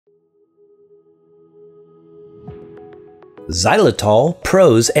Xylitol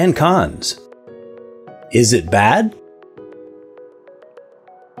pros and cons. Is it bad?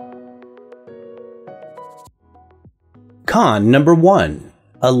 Con number 1.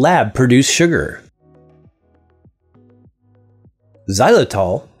 A lab-produced sugar.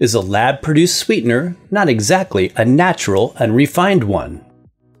 Xylitol is a lab-produced sweetener, not exactly a natural, unrefined one.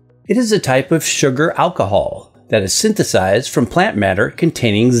 It is a type of sugar alcohol that is synthesized from plant matter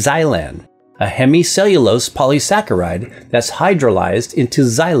containing xylan, a hemicellulose polysaccharide that's hydrolyzed into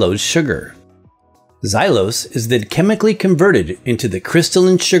xylose sugar. Xylose is then chemically converted into the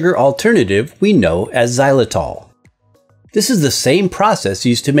crystalline sugar alternative we know as xylitol. This is the same process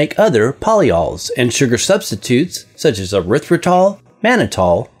used to make other polyols and sugar substitutes such as erythritol,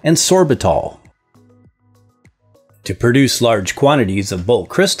 mannitol, and sorbitol. To produce large quantities of bulk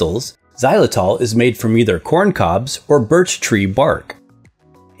crystals, xylitol is made from either corn cobs or birch tree bark.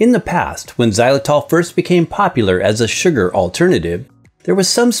 In the past, when xylitol first became popular as a sugar alternative, there was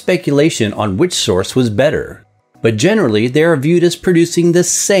some speculation on which source was better, but generally they are viewed as producing the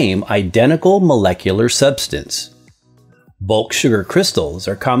same identical molecular substance. Bulk sugar crystals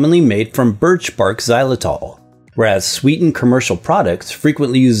are commonly made from birch bark xylitol, whereas sweetened commercial products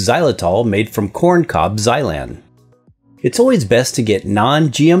frequently use xylitol made from corn cob xylan. It's always best to get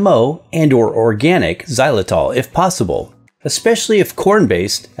non-GMO and/or organic xylitol if possible, especially if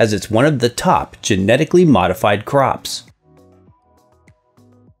corn-based, as it's one of the top genetically modified crops.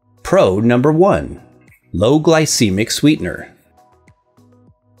 Pro number 1. Low glycemic sweetener.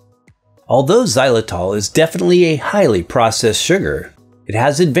 Although xylitol is definitely a highly processed sugar, it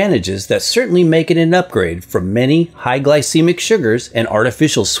has advantages that certainly make it an upgrade from many high glycemic sugars and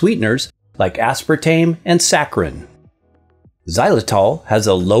artificial sweeteners like aspartame and saccharin. Xylitol has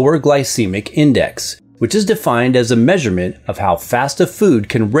a lower glycemic index, which is defined as a measurement of how fast a food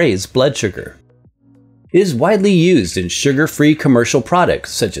can raise blood sugar. It is widely used in sugar-free commercial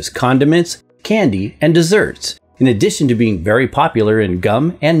products such as condiments, candy, and desserts, in addition to being very popular in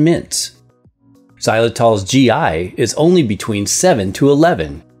gum and mints. Xylitol's GI is only between 7 to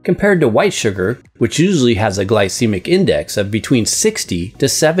 11, compared to white sugar, which usually has a glycemic index of between 60 to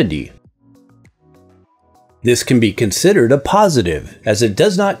 70. This can be considered a positive, as it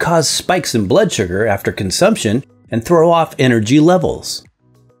does not cause spikes in blood sugar after consumption and throw off energy levels.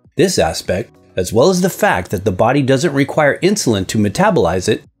 This aspect, as well as the fact that the body doesn't require insulin to metabolize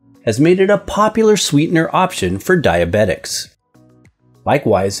it, has made it a popular sweetener option for diabetics.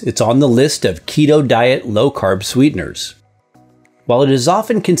 Likewise, it's on the list of keto diet low-carb sweeteners. While it is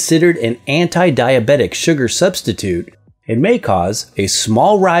often considered an anti-diabetic sugar substitute, it may cause a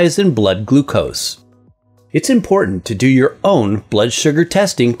small rise in blood glucose. It's important to do your own blood sugar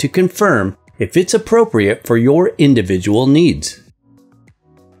testing to confirm if it's appropriate for your individual needs.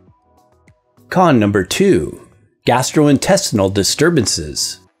 Con number 2. Gastrointestinal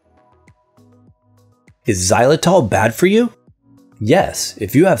disturbances. Is xylitol bad for you? Yes,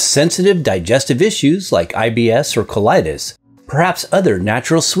 if you have sensitive digestive issues like IBS or colitis, perhaps other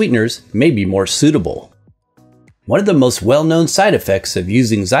natural sweeteners may be more suitable. One of the most well-known side effects of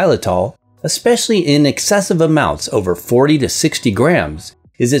using xylitol, especially in excessive amounts over 40 to 60 grams,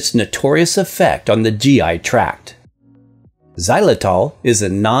 is its notorious effect on the GI tract. Xylitol is a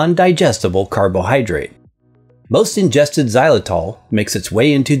non-digestible carbohydrate. Most ingested xylitol makes its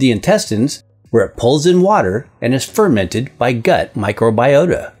way into the intestines, where it pulls in water and is fermented by gut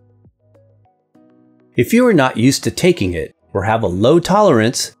microbiota. If you are not used to taking it or have a low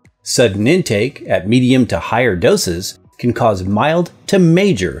tolerance, sudden intake at medium to higher doses can cause mild to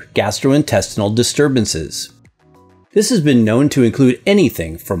major gastrointestinal disturbances. This has been known to include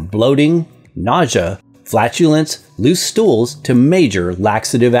anything from bloating, nausea, flatulence, loose stools, to major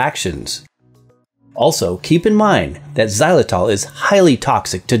laxative actions. Also, keep in mind that xylitol is highly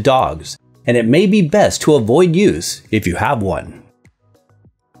toxic to dogs, and it may be best to avoid use if you have one.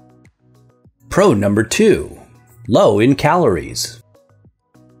 Pro number 2. Low in calories.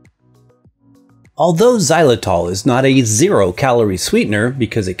 Although xylitol is not a zero-calorie sweetener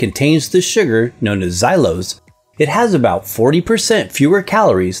because it contains the sugar known as xylose, it has about 40% fewer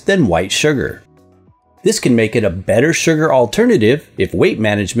calories than white sugar. This can make it a better sugar alternative if weight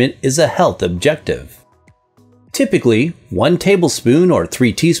management is a health objective. Typically, 1 tablespoon or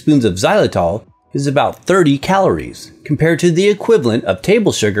 3 teaspoons of xylitol is about 30 calories, compared to the equivalent of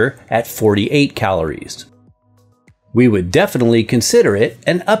table sugar at 48 calories. We would definitely consider it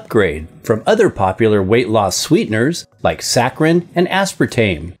an upgrade from other popular weight loss sweeteners like saccharin and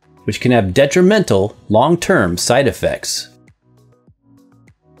aspartame, which can have detrimental long-term side effects.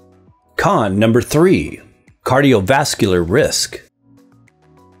 Con number 3. Cardiovascular risk.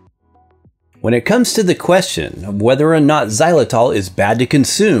 When it comes to the question of whether or not xylitol is bad to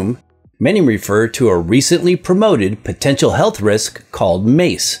consume, many refer to a recently promoted potential health risk called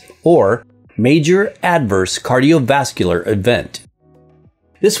MACE, or Major Adverse Cardiovascular Event.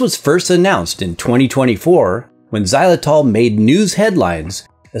 This was first announced in 2024 when xylitol made news headlines,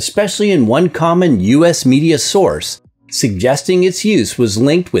 especially in one common US media source, suggesting its use was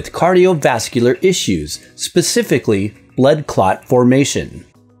linked with cardiovascular issues, specifically blood clot formation.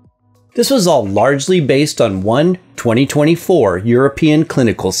 This was all largely based on one 2024 European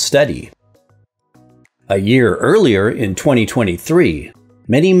clinical study. A year earlier, in 2023,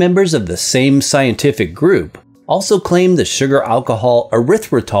 many members of the same scientific group also claimed the sugar alcohol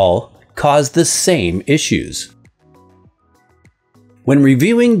erythritol caused the same issues. When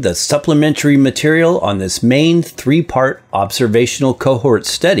reviewing the supplementary material on this main three-part observational cohort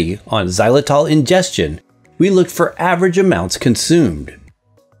study on xylitol ingestion, we looked for average amounts consumed.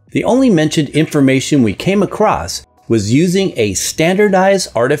 The only mentioned information we came across was using a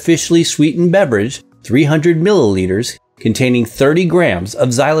standardized artificially sweetened beverage, 300 milliliters, containing 30 grams of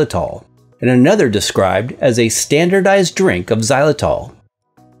xylitol, and another described as a standardized drink of xylitol.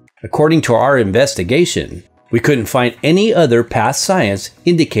 According to our investigation, we couldn't find any other past science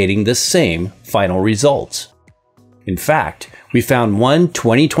indicating the same final results. In fact, we found one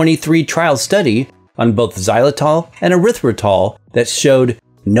 2023 trial study on both xylitol and erythritol that showed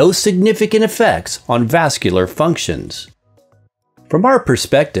no significant effects on vascular functions. From our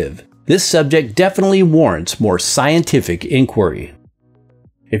perspective, this subject definitely warrants more scientific inquiry.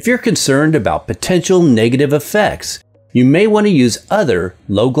 If you're concerned about potential negative effects, you may want to use other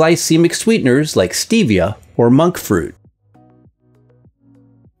low glycemic sweeteners like stevia or monk fruit.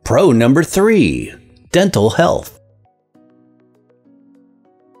 Pro number 3. Dental health.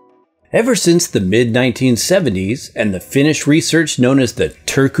 Ever since the mid-1970s and the Finnish research known as the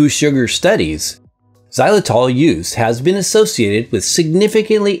Turku sugar studies, xylitol use has been associated with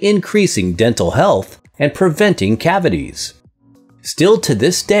significantly increasing dental health and preventing cavities. Still to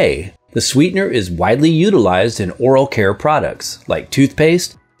this day, the sweetener is widely utilized in oral care products like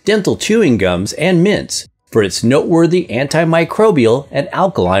toothpaste, dental chewing gums, and mints for its noteworthy antimicrobial and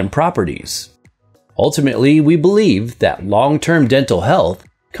alkaline properties. Ultimately, we believe that long-term dental health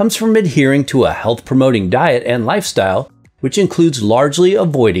comes from adhering to a health-promoting diet and lifestyle, which includes largely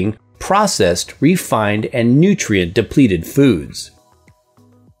avoiding processed, refined, and nutrient-depleted foods.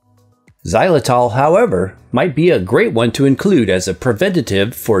 Xylitol, however, might be a great one to include as a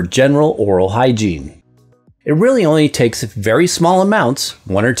preventative for general oral hygiene. It really only takes very small amounts,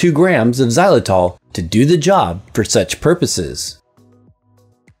 1 or 2 grams of xylitol, to do the job for such purposes.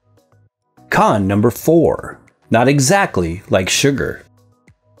 Con number 4. Not exactly like sugar.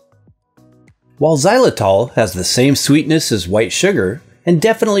 While xylitol has the same sweetness as white sugar and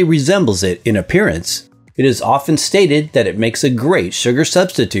definitely resembles it in appearance, it is often stated that it makes a great sugar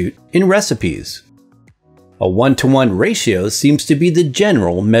substitute in recipes. A 1-to-1 ratio seems to be the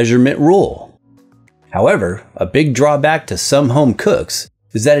general measurement rule. However, a big drawback to some home cooks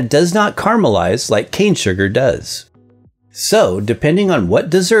is that it does not caramelize like cane sugar does. So, depending on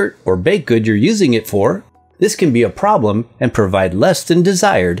what dessert or baked good you're using it for, this can be a problem and provide less than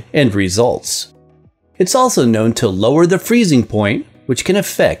desired end results. It's also known to lower the freezing point, which can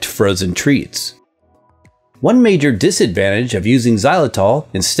affect frozen treats. One major disadvantage of using xylitol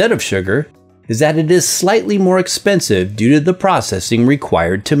instead of sugar is that it is slightly more expensive due to the processing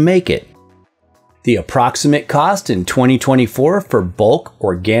required to make it. The approximate cost in 2024 for bulk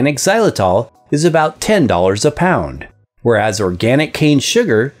organic xylitol is about $10 a pound, whereas organic cane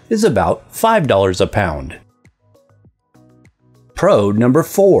sugar is about $5 a pound. Pro number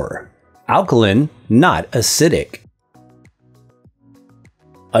 4. Alkaline Not Acidic.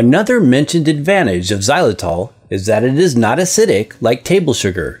 Another mentioned advantage of xylitol is that it is not acidic like table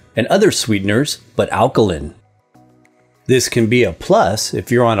sugar and other sweeteners, but alkaline. This can be a plus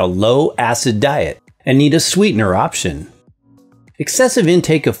if you're on a low acid diet and need a sweetener option. Excessive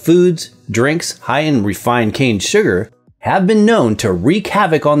intake of foods, drinks high in refined cane sugar have been known to wreak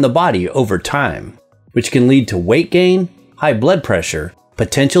havoc on the body over time, which can lead to weight gain, high blood pressure,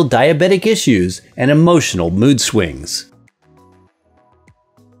 potential diabetic issues, and emotional mood swings.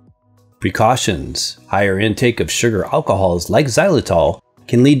 Precautions. Higher intake of sugar alcohols like xylitol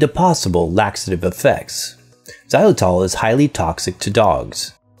can lead to possible laxative effects. Xylitol is highly toxic to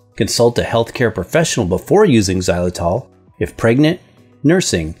dogs. Consult a healthcare professional before using xylitol if pregnant,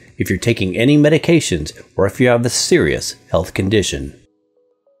 nursing, if you're taking any medications, or if you have a serious health condition.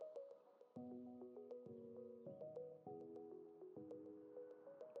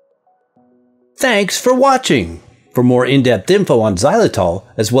 Thanks for watching! For more in-depth info on xylitol,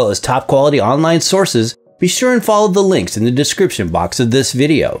 as well as top-quality online sources, be sure and follow the links in the description box of this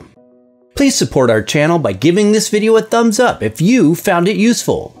video. Please support our channel by giving this video a thumbs up if you found it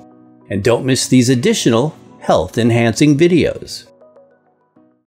useful. And don't miss these additional health-enhancing videos.